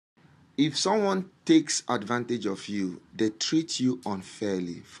If someone takes advantage of you, they treat you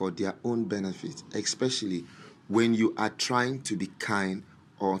unfairly for their own benefit, especially when you are trying to be kind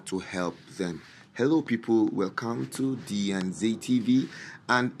or to help them. Hello, people. Welcome to D&Z TV,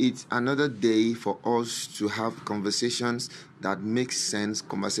 and it's another day for us to have conversations that make sense,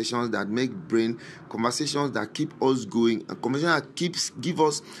 conversations that make brain, conversations that keep us going, a conversation that give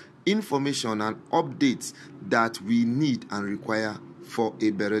us information and updates that we need and require for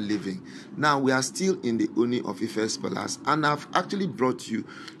a better living. Now, we are still in the Ooni of Ife's palace, and I've actually brought you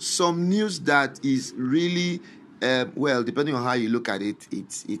some news that is really, well, depending on how you look at it,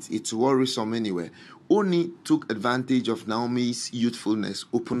 it's worrisome anyway. Ooni took advantage of Naomi's youthfulness,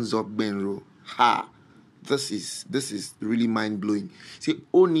 opens up Benro. Ha! This is really mind-blowing. See,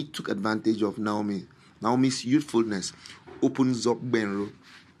 Ooni took advantage of Naomi's youthfulness, opens up Benro.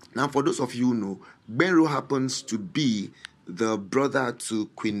 Now, for those of you who know, Benro happens to be the brother to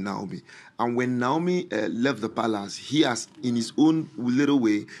Queen Naomi. And when Naomi left the palace, he has, in his own little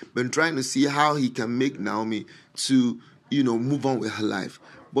way, been trying to see how he can make Naomi to, move on with her life.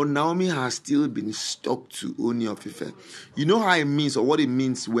 But Naomi has still been stuck to Ooni of Ife. You know how it means, or what it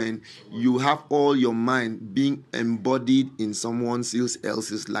means when you have all your mind being embodied in someone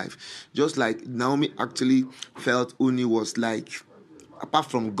else's life. Just like Naomi actually felt Ooni was like, apart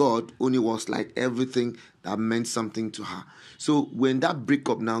from God, Ooni was like everything that meant something to her. So when that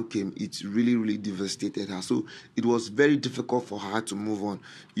breakup now came, it really, really devastated her. So it was very difficult for her to move on,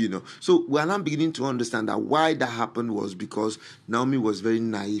 So we are now beginning to understand that why that happened was because Naomi was very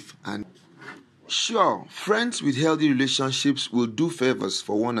naive. And sure, friends with healthy relationships will do favors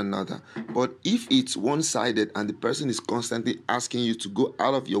for one another. But if it's one-sided and the person is constantly asking you to go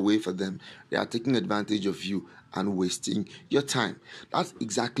out of your way for them, they are taking advantage of you and wasting your time. That's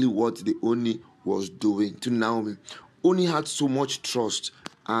exactly what the Ooni was doing to Naomi. Ooni had so much trust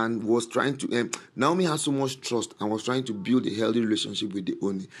and was trying to Naomi had so much trust and was trying to build a healthy relationship with the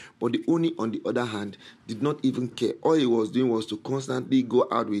Ooni. But the Ooni, on the other hand, did not even care. All he was doing was to constantly go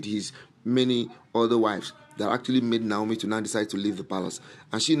out with his many other wives that actually made Naomi to now decide to leave the palace.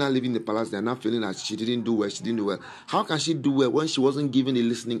 And she now leaving the palace, they're now feeling that she didn't do well. How can she do well when she wasn't given a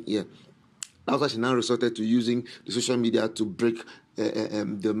listening ear? That's why she now resorted to using the social media to break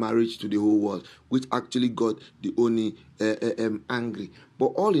the marriage to the whole world, which actually got the Ooni angry. But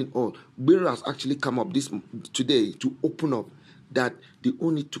all in all, Benro has actually come up today to open up that the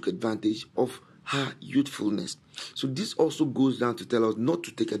Ooni took advantage of her youthfulness. So this also goes down to tell us not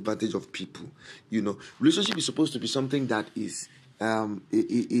to take advantage of people. Relationship is supposed to be something that is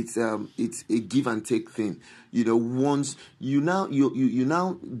it's a give and take thing. Once you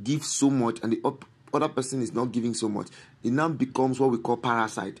now give so much and the other person is not giving so much, it now becomes what we call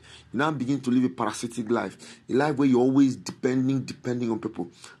parasite. You now begin to live a parasitic life, a life where you're always depending on people.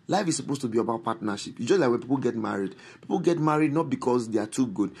 Life is supposed to be about partnership. It's just like when people get married. People get married not because they are too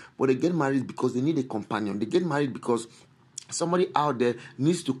good, but they get married because they need a companion. They get married because somebody out there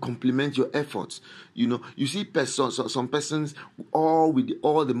needs to complement your efforts. You see some persons, all with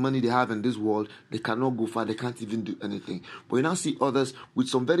all the money they have in this world, they cannot go far, they can't even do anything. But you now see others with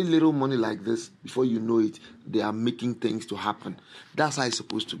some very little money like this, before you know it, they are making things to happen. That's how it's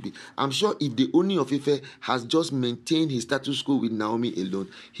supposed to be. I'm sure if the Ooni of Ife has just maintained his status quo with Naomi alone,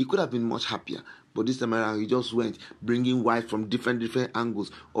 he could have been much happier. But this time around, he just went bringing wives from different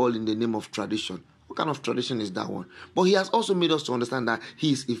angles, all in the name of tradition. What kind of tradition is that one? But he has also made us to understand that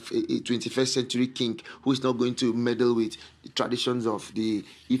he is a 21st century king who is not going to meddle with the traditions of the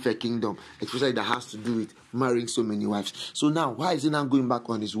Ife kingdom, especially that has to do with marrying so many wives. So now, why is he now going back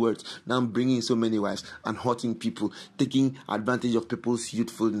on his words, now bringing so many wives and hurting people, taking advantage of people's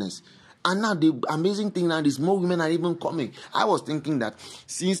youthfulness? And now the amazing thing now is more women are even coming. I was thinking that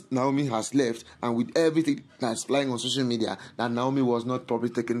since Naomi has left and with everything that's flying on social media, that Naomi was not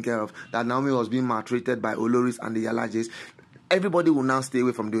properly taken care of, that Naomi was being maltreated by Oloris and the Yalajes, everybody will now stay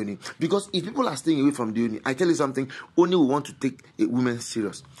away from the Ooni. Because if people are staying away from the Ooni, I tell you something, Ooni will want to take a woman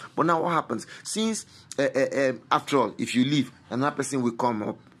serious. But now what happens? Since, after all, if you leave, another person will come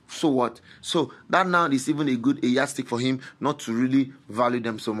up. So what? So that now is even a yardstick for him not to really value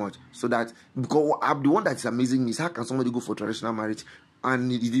them so much. So that, because the one that is amazing is how can somebody go for traditional marriage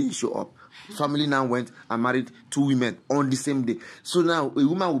and he didn't show up? Family now went and married 2 women on the same day. So now a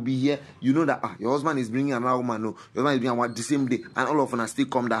woman will be here, that your husband is bringing another woman, no, your husband is bringing one the same day, and all of them still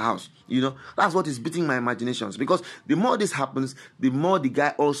come to the house. That's what is beating my imaginations. Because the more this happens, the more the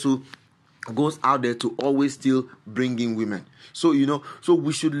guy also goes out there to always still bring in women. So so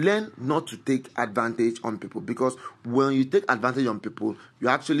we should learn not to take advantage on people, because when you take advantage on people, you're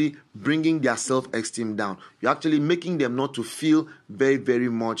actually bringing their self-esteem down. You're actually making them not to feel very, very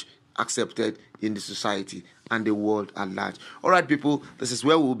much accepted in the society and the world at large. All right, people, this is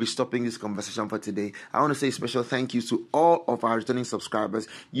where we'll be stopping this conversation for today. I want to say a special thank you to all of our returning subscribers.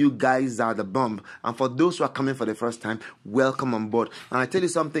 You guys are the bomb. And for those who are coming for the first time, welcome on board. And I tell you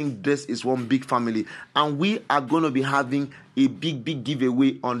something, this is one big family. And we are going to be having a big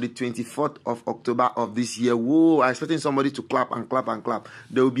giveaway on the 24th of October of this year. Whoa, I'm expecting somebody to clap and clap and clap.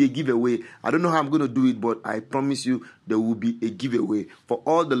 There will be a giveaway. I don't know how I'm going to do it, but I promise you there will be a giveaway. For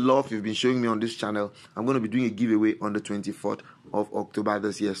all the love you've been showing me on this channel, I'm going to be doing a giveaway on the 24th of October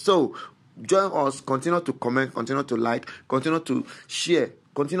this year. So join us, continue to comment, continue to like, continue to share,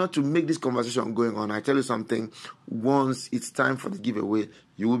 continue to make this conversation going on. I tell you something, once it's time for the giveaway,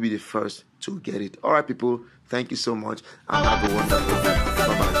 you will be the first to get it. All right, people, thank you so much and have a wonderful day.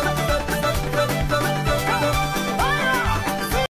 Bye-bye.